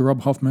Dr.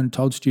 Rob Hoffman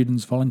told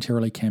students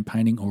voluntarily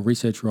campaigning or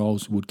research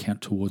roles would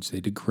count towards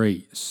their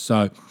degree.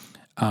 So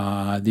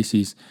this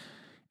is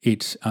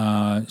it.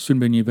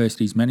 Swinburne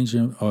University's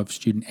Manager of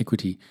Student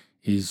Equity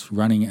is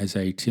running as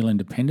a Teal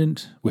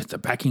Independent with the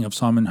backing of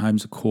Simon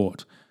Holmes à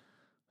Court.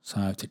 So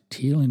it's a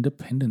Teal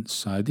Independent.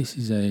 So this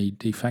is a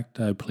de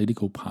facto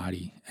political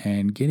party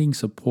and getting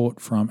support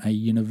from a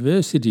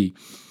university.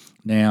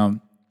 Now,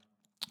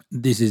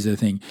 this is the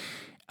thing.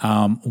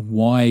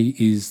 Why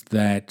is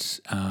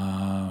that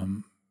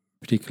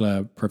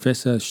particular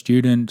professor,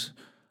 student,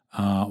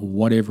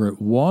 whatever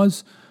it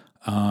was,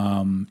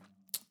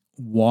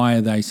 why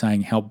are they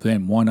saying help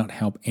them? Why not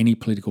help any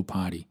political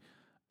party?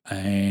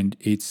 And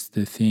it's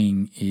the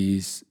thing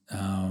is,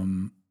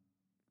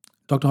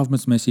 Dr.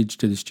 Hoffman's message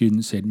to the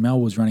students said Mel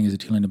was running as a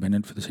Teal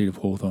Independent for the seat of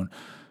Hawthorn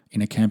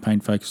in a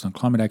campaign focused on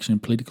climate action,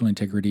 political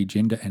integrity,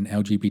 gender and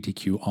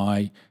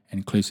LGBTQI, and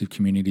inclusive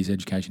communities,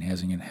 education,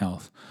 housing and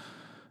health.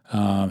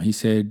 He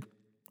said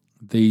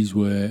these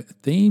were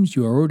themes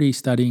you are already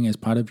studying as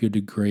part of your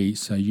degree,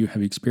 so you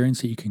have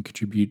experience that you can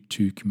contribute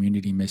to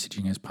community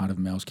messaging as part of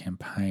Mel's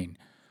campaign.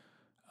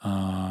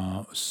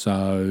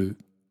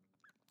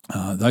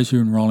 Those who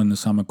enroll in the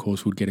summer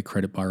course would get a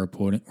credit by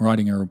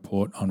writing a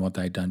report on what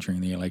they had done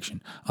during the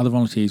election. Other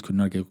volunteers could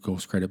not get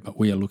course credit, but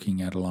we are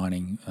looking at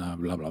aligning blah,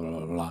 blah, blah,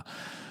 blah, blah.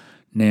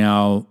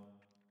 Now,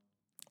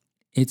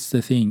 it's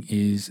the thing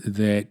is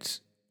that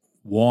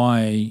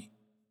why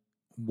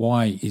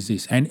is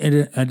this? And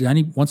it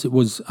only once it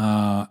was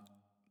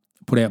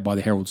put out by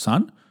the Herald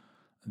Sun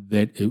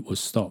that it was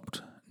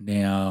stopped.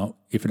 Now,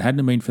 if it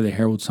hadn't been for the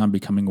Herald Sun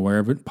becoming aware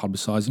of it,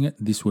 publicising it,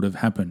 this would have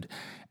happened.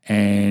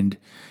 And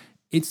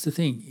it's the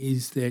thing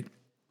is that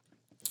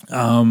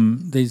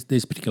there's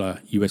a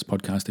particular US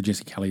podcaster,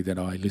 Jesse Kelly, that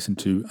I listen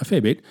to a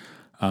fair bit,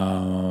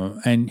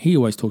 and he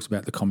always talks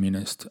about the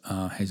communist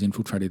has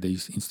infiltrated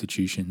these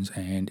institutions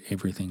and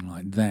everything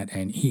like that,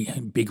 and he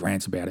had big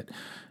rants about it.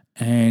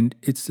 And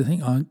it's the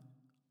thing,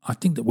 I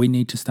think that we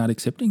need to start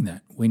accepting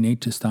that. We need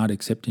to start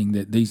accepting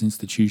that these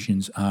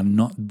institutions are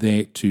not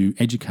there to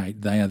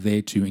educate, they are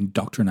there to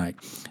indoctrinate.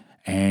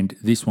 And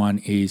this one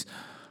is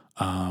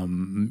a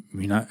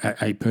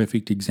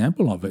perfect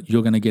example of it.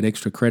 You're going to get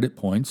extra credit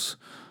points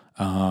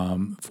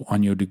on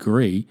your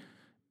degree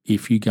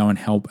if you go and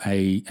help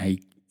a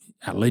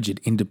alleged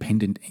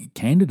independent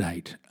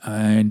candidate.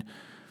 And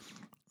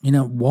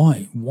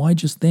why? Why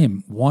just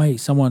them? Why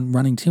someone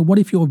running Teal? What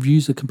if your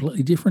views are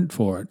completely different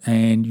for it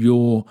and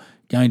you're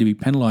going to be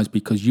penalised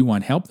because you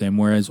won't help them,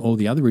 whereas all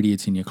the other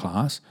idiots in your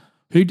class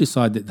who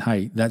decide that,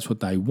 hey, that's what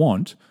they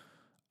want,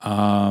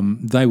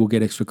 they will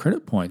get extra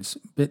credit points.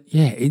 But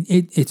yeah,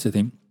 it's a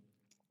thing.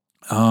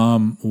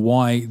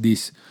 Why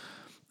this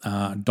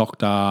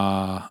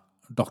Dr.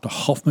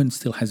 Hoffman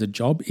still has a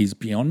job is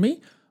beyond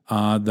me,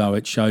 though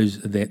it shows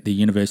that the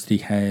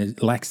university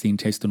lacks the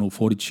intestinal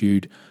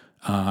fortitude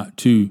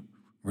to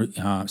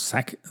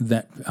sack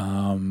that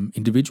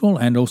individual,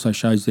 and also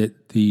shows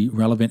that the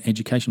relevant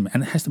education,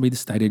 and it has to be the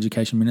state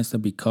education minister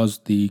because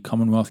the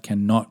Commonwealth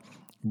cannot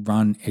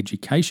run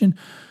education,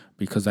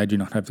 because they do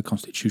not have the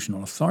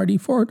constitutional authority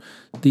for it.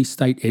 The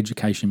state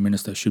education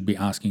minister should be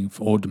asking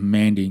for or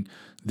demanding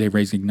their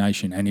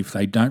resignation. And if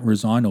they don't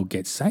resign or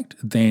get sacked,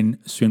 then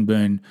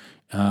Swinburne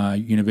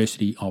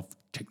University of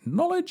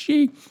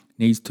Technology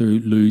needs to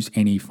lose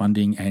any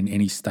funding and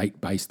any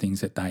state-based things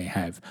that they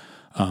have,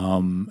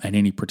 and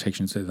any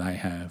protections that they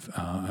have,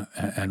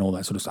 and all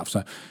that sort of stuff.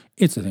 So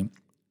it's the thing.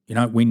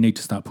 We need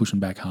to start pushing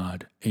back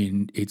hard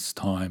in its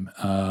time.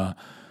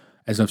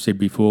 As I've said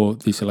before,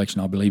 this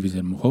election, I believe, is an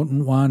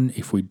important one.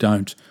 If we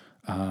don't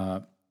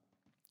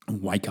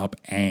wake up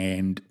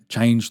and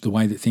change the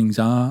way that things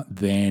are,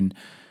 then,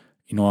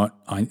 you know what,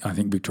 I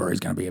think Victoria is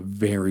going to be a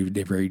very,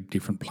 very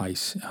different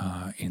place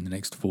in the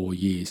next 4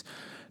 years.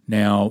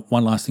 Now,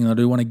 one last thing I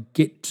do want to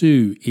get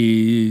to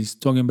is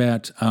talking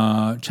about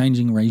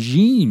changing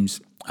regimes.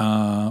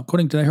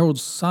 According to the Herald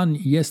Sun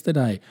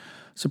yesterday,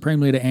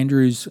 Supreme Leader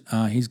Andrews,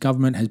 his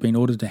government has been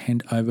ordered to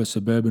hand over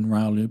suburban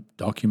rail loop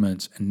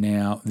documents.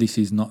 Now, this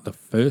is not the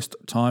first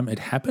time it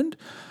happened.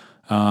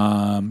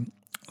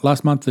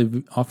 Last month,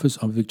 the Office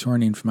of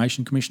Victorian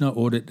Information Commissioner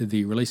ordered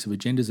the release of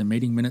agendas and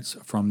meeting minutes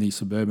from the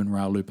Suburban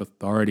Rail Loop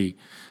Authority.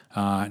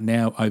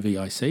 Now,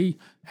 OVIC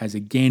has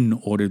again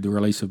ordered the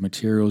release of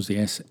materials the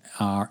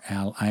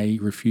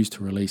SRLA refused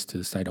to release to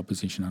the state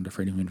opposition under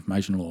Freedom of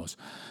Information laws.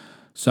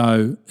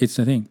 So, it's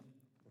the thing.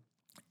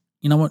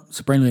 You know what?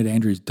 Supreme Leader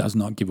Andrews does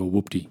not give a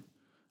whoopty.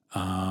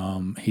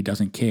 He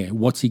doesn't care.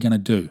 What's he going to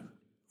do?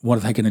 What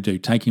are they going to do?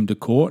 Take him to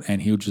court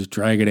and he'll just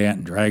drag it out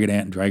and drag it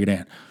out and drag it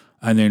out.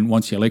 And then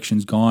once the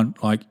election's gone,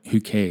 like,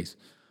 who cares?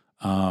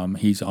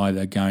 He's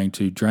either going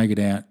to drag it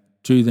out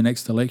to the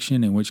next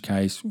election, in which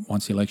case,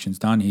 once the election's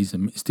done, he's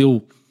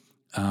still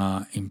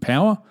in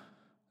power.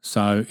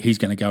 So he's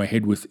going to go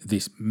ahead with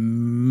this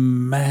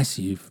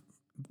massive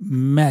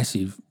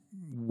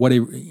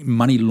whatever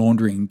money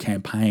laundering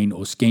campaign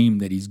or scheme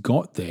that he's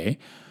got there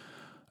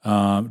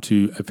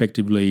to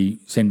effectively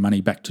send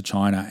money back to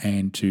China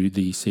and to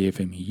the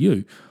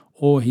CFMEU.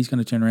 Or he's going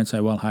to turn around and say,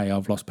 well, hey,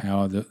 I've lost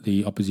power.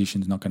 The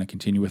opposition's not going to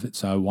continue with it,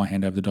 so why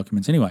hand over the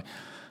documents anyway?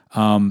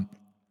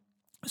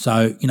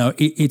 So,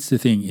 it's the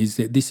thing is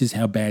that this is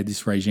how bad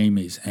this regime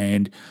is.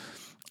 And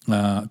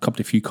copped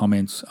a few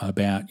comments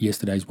about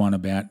yesterday's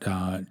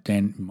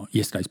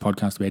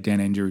podcast about Dan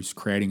Andrews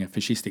creating a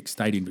fascistic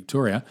state in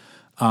Victoria.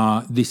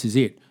 This is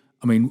it.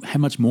 I mean, how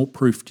much more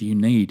proof do you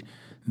need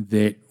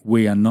that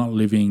we are not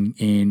living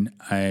in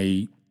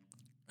a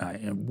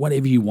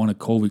whatever you want to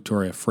call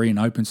Victoria, free and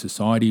open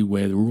society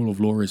where the rule of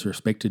law is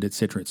respected,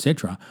 etc.,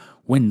 etc.?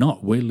 We're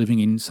not. We're living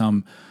in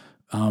some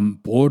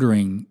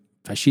bordering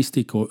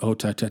fascistic or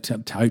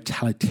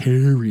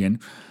totalitarian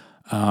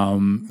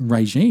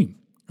regime.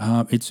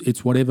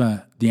 It's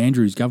whatever the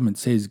Andrews government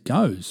says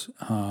goes.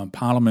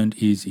 Parliament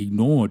is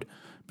ignored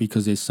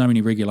because there's so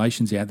many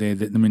regulations out there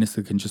that the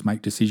minister can just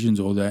make decisions,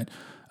 or that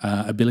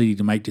ability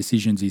to make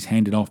decisions is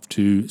handed off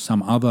to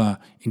some other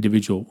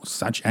individual,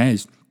 such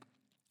as,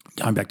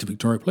 going back to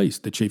Victoria Police,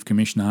 the Chief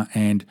Commissioner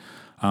and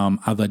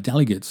other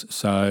delegates.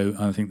 So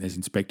I think there's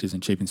inspectors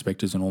and chief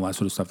inspectors and all that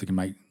sort of stuff that can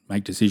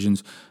make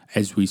decisions,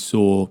 as we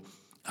saw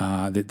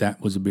that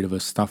was a bit of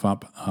a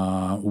stuff-up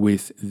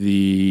with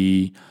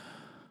the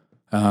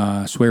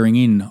swearing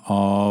in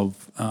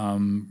of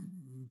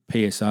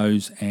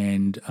PSOs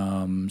and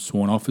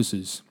sworn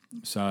officers.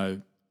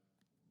 So,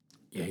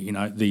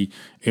 yeah,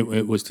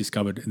 it was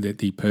discovered that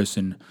the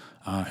person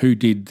who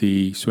did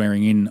the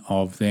swearing in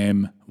of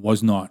them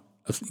did not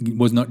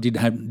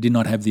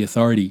have the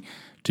authority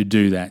to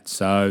do that.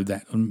 So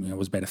that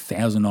was about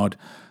 1,000 odd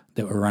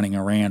that were running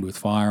around with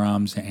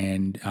firearms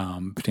and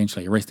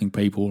potentially arresting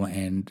people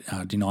and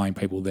denying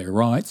people their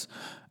rights,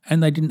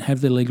 and they didn't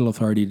have the legal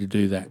authority to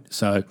do that.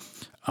 So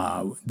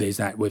there's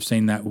that. We've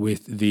seen that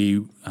with the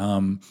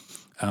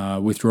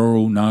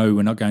withdrawal. No,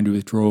 we're not going to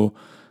withdraw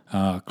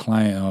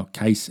claim or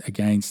case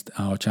against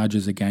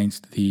charges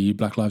against the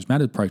Black Lives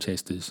Matter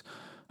protesters.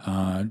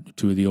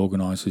 Two of the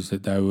organisers,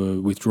 that they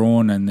were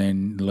withdrawn, and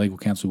then the legal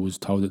counsel was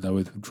told that they were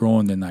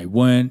withdrawn, then they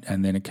weren't,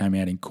 and then it came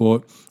out in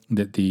court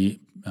that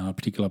the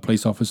particular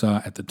police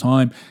officer at the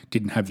time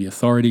didn't have the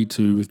authority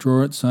to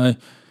withdraw it. So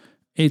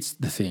it's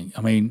the thing.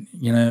 I mean,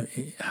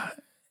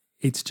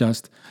 it's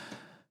just,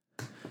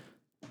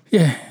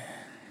 yeah,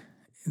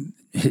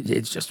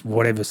 it's just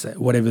whatever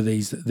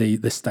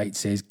the state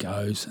says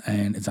goes,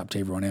 and it's up to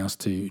everyone else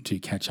to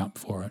catch up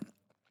for it.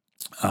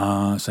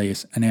 So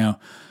yes, and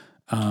now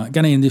going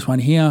to end this one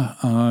here.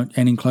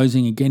 And in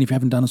closing, again, if you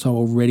haven't done so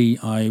already,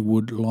 I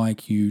would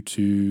like you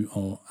to,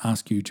 or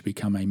ask you to,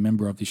 become a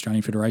member of the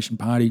Australian Federation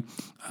Party.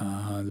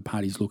 The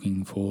party's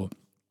looking for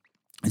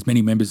as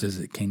many members as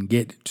it can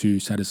get to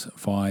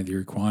satisfy the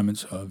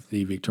requirements of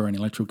the Victorian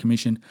Electoral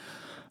Commission.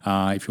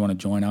 If you want to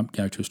join up,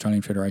 go to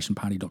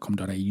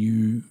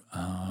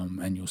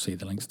australianfederationparty.com.au and you'll see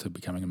the links to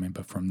becoming a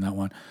member from that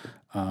one.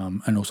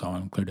 And also I'll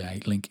include a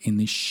link in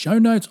the show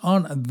notes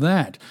on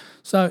that.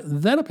 So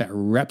that about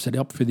wraps it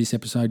up for this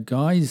episode,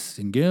 guys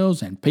and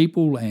girls and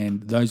people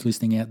and those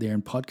listening out there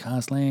in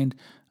podcast land,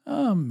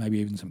 maybe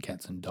even some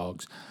cats and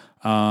dogs.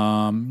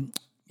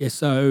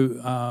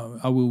 So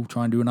I will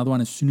try and do another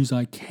one as soon as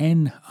I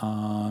can.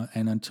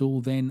 And until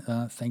then,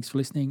 thanks for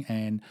listening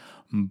and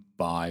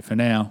bye for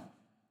now.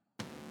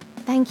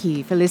 Thank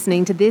you for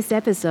listening to this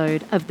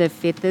episode of The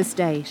Fifth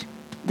Estate,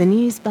 the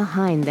news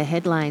behind the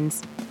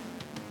headlines.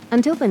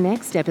 Until the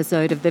next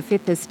episode of The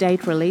Fifth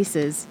Estate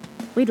releases,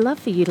 we'd love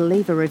for you to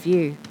leave a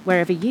review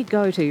wherever you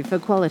go to for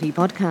quality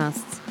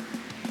podcasts.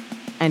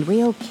 And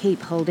we'll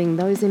keep holding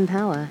those in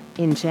power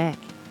in check.